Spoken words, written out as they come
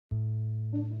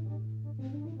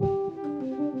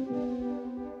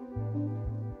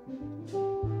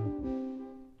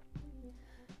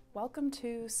Welcome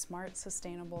to Smart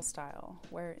Sustainable Style,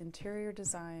 where interior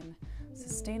design,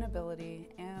 sustainability,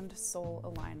 and soul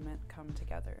alignment come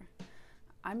together.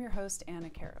 I'm your host,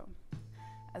 Caro.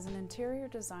 As an interior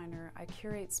designer, I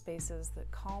curate spaces that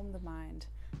calm the mind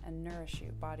and nourish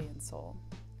you, body and soul.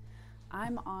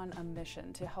 I'm on a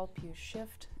mission to help you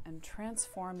shift and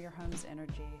transform your home's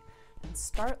energy and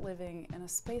start living in a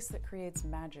space that creates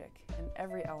magic in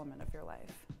every element of your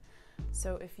life.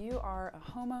 So if you are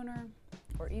a homeowner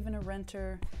or even a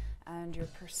renter and you're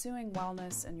pursuing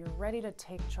wellness and you're ready to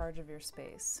take charge of your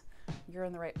space, you're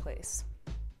in the right place.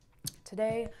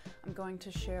 Today, I'm going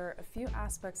to share a few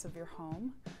aspects of your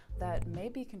home that may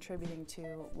be contributing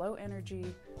to low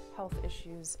energy, health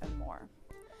issues, and more.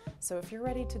 So if you're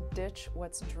ready to ditch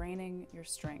what's draining your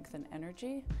strength and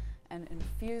energy and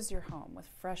infuse your home with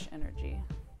fresh energy,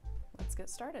 let's get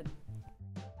started.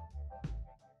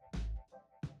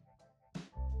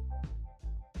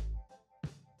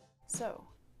 So,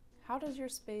 how does your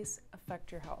space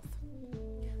affect your health?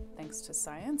 Thanks to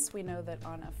science, we know that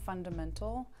on a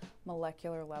fundamental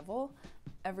molecular level,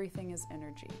 everything is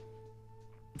energy.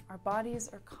 Our bodies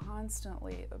are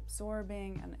constantly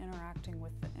absorbing and interacting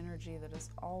with the energy that is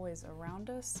always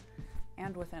around us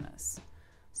and within us.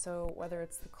 So whether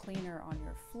it's the cleaner on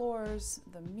your floors,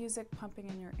 the music pumping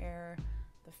in your air,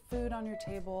 the food on your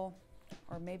table,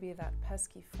 or maybe that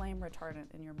pesky flame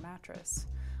retardant in your mattress,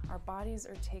 our bodies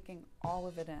are taking all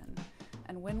of it in.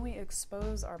 And when we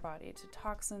expose our body to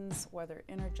toxins, whether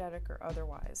energetic or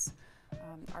otherwise,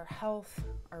 our health,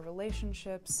 our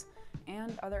relationships,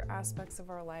 and other aspects of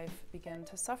our life begin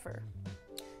to suffer.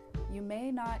 You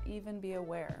may not even be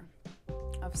aware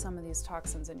of some of these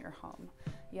toxins in your home,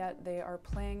 yet they are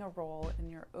playing a role in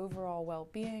your overall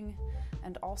well-being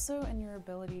and also in your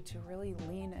ability to really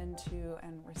lean into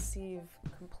and receive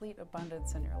complete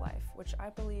abundance in your life, which I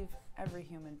believe every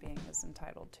human being is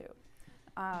entitled to.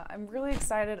 I'm really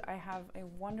excited. I have a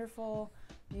wonderful,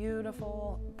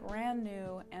 beautiful, brand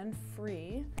new and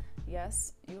free,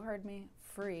 yes, you heard me,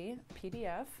 free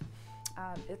PDF.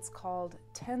 It's called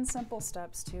 10 Simple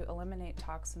Steps to Eliminate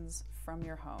Toxins from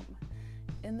Your Home.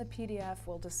 In the PDF,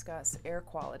 we'll discuss air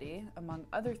quality, among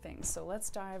other things. So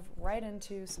let's dive right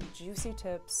into some juicy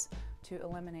tips to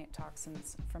eliminate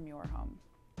toxins from your home.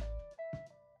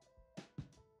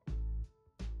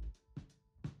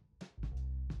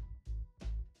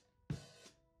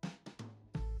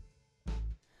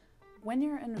 When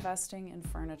you're investing in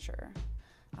furniture,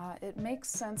 it makes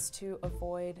sense to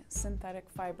avoid synthetic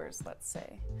fibers, let's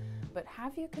say. But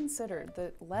have you considered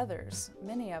that leathers,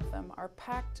 many of them, are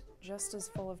packed just as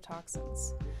full of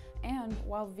toxins? And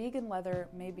while vegan leather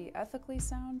may be ethically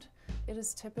sound, it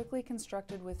is typically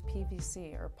constructed with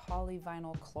PVC or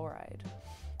polyvinyl chloride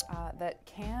that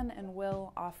can and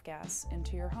will off-gas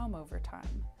into your home over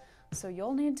time. So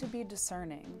you'll need to be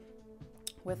discerning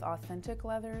with authentic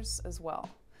leathers as well.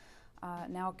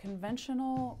 Now,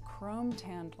 conventional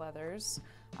chrome-tanned leathers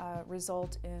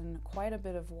result in quite a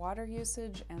bit of water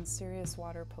usage and serious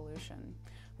water pollution,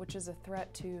 which is a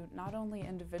threat to not only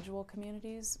individual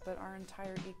communities, but our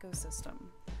entire ecosystem.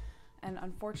 And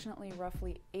unfortunately,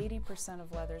 roughly 80%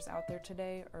 of leathers out there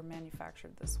today are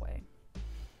manufactured this way.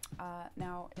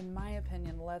 Now, in my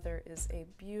opinion, leather is a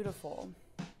beautiful,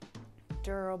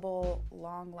 durable,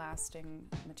 long-lasting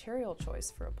material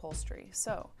choice for upholstery.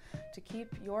 So, to keep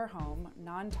your home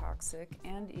non-toxic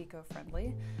and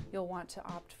eco-friendly, you'll want to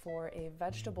opt for a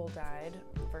vegetable-dyed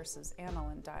versus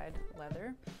aniline-dyed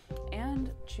leather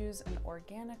and choose an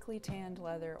organically tanned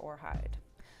leather or hide.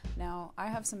 Now, I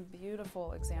have some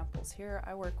beautiful examples here.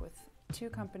 I work with two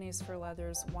companies for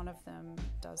leathers. One of them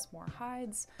does more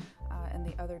hides and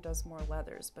the other does more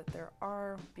leathers, but there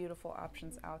are beautiful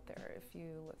options out there. If you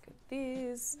look at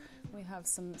these, we have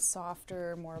some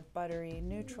softer, more buttery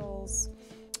neutrals,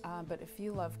 but if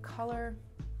you love color,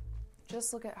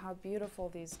 just look at how beautiful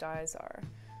these dyes are.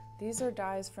 These are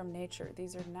dyes from nature.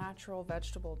 These are natural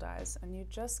vegetable dyes, and you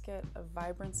just get a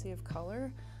vibrancy of color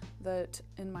that,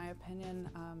 in my opinion,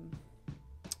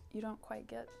 you don't quite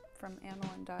get from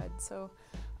aniline dyed. So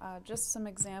just some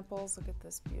examples. Look at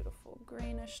this beautiful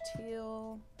greenish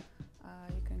teal.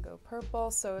 You can go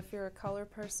purple. So if you're a color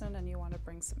person and you want to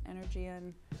bring some energy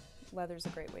in, leather's a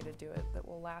great way to do it that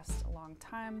will last a long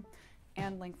time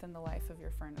and lengthen the life of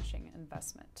your furnishing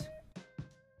investment.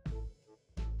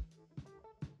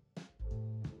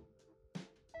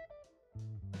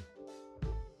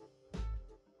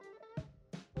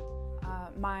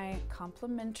 My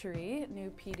complimentary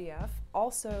new PDF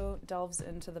also delves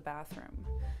into the bathroom.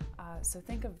 So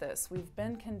think of this, we've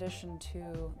been conditioned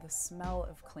to the smell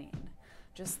of clean.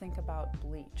 Just think about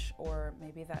bleach or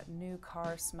maybe that new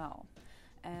car smell.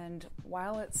 And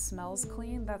while it smells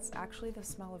clean, that's actually the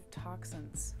smell of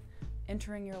toxins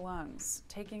entering your lungs,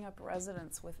 taking up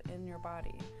residence within your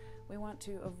body. We want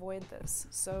to avoid this.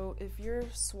 So if you're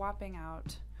swapping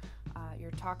out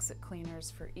your toxic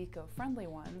cleaners for eco-friendly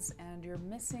ones and you're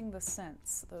missing the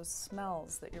scents, those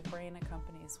smells that your brain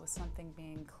accompanies with something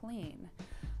being clean,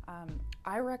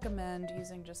 I recommend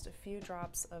using just a few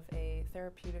drops of a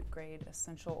therapeutic grade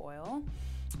essential oil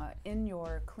in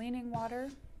your cleaning water.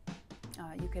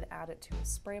 You could add it to a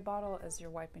spray bottle as you're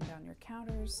wiping down your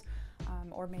counters,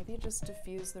 or maybe just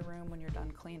diffuse the room when you're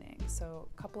done cleaning. So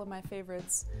a couple of my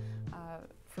favorites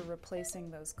for replacing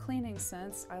those cleaning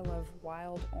scents, I love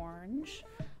Wild Orange.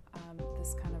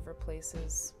 This kind of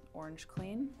replaces Orange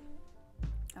Clean.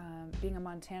 Being a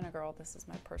Montana girl, this is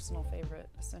my personal favorite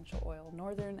essential oil,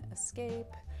 Northern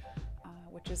Escape,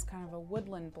 which is kind of a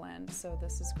woodland blend. So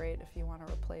this is great if you want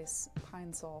to replace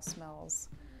pine sol smells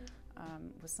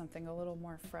with something a little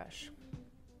more fresh.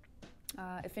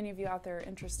 If any of you out there are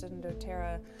interested in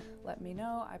doTERRA, let me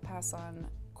know. I pass on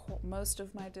most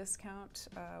of my discount,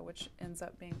 which ends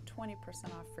up being 20%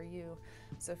 off for you.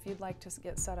 So if you'd like to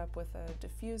get set up with a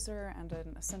diffuser and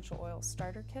an essential oil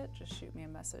starter kit, just shoot me a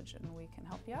message and we can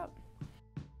help you out.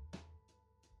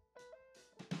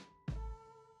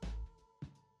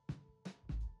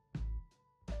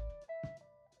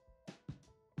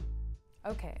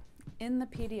 Okay, in the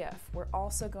PDF, we're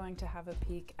also going to have a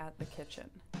peek at the kitchen.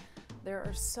 There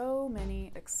are so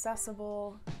many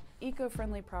accessible,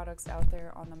 eco-friendly products out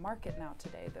there on the market now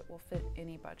today that will fit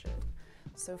any budget.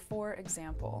 So for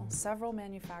example, several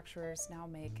manufacturers now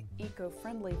make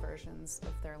eco-friendly versions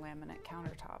of their laminate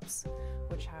countertops,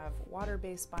 which have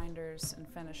water-based binders and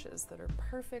finishes that are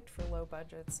perfect for low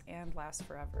budgets and last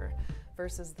forever,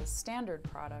 versus the standard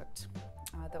product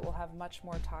that will have much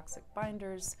more toxic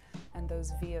binders and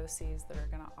those VOCs that are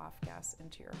going to off-gas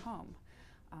into your home.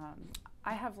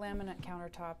 I have laminate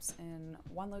countertops in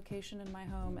one location in my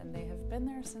home, and they have been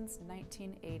there since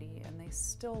 1980, and they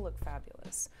still look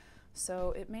fabulous.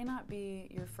 So it may not be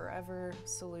your forever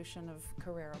solution of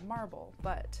Carrara marble,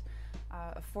 but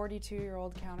a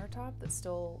 42-year-old countertop that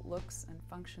still looks and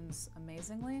functions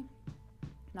amazingly,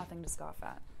 nothing to scoff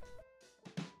at.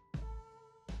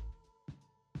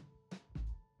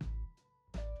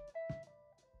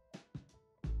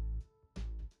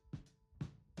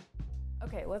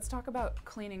 Okay, let's talk about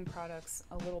cleaning products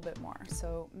a little bit more.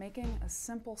 So making a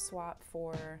simple swap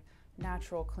for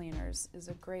natural cleaners is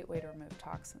a great way to remove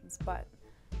toxins, but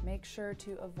make sure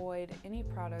to avoid any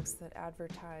products that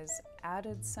advertise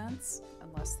added scents,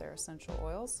 unless they're essential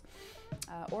oils,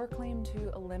 or claim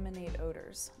to eliminate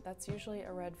odors. That's usually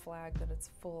a red flag that it's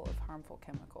full of harmful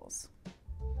chemicals.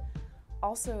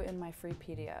 Also in my free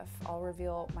PDF, I'll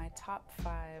reveal my top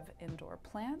 5 indoor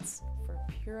plants for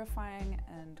purifying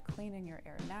and cleaning your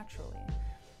air naturally.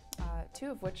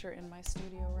 2 of which are in my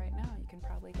studio right now. You can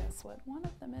probably guess what one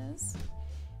of them is.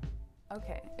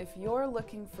 Okay, if you're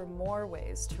looking for more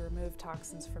ways to remove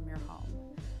toxins from your home,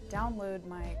 download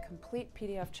my complete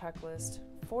PDF checklist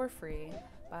for free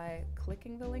by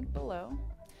clicking the link below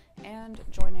and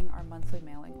joining our monthly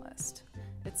mailing list.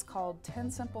 It's called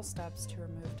 10 Simple Steps to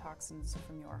Remove Toxins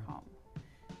from Your Home.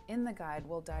 In the guide,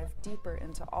 we'll dive deeper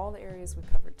into all the areas we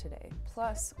covered today.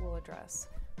 Plus, we'll address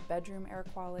bedroom air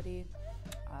quality,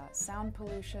 sound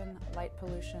pollution, light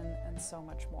pollution, and so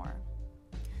much more.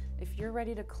 If you're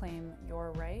ready to claim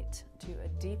your right to a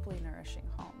deeply nourishing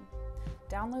home,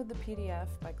 download the PDF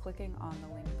by clicking on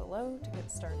the link below to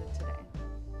get started today.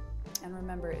 And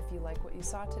remember, if you like what you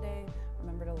saw today,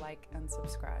 remember to like and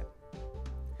subscribe.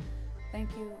 Thank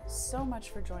you so much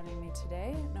for joining me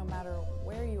today. No matter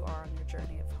where you are on your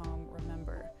journey of home,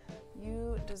 remember,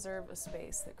 you deserve a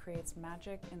space that creates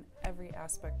magic in every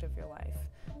aspect of your life,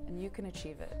 and you can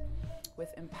achieve it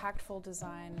with impactful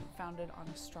design founded on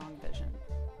a strong vision.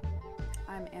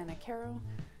 I'm Caro,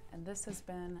 and this has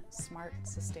been Smart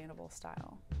Sustainable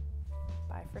Style.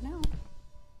 Bye for now.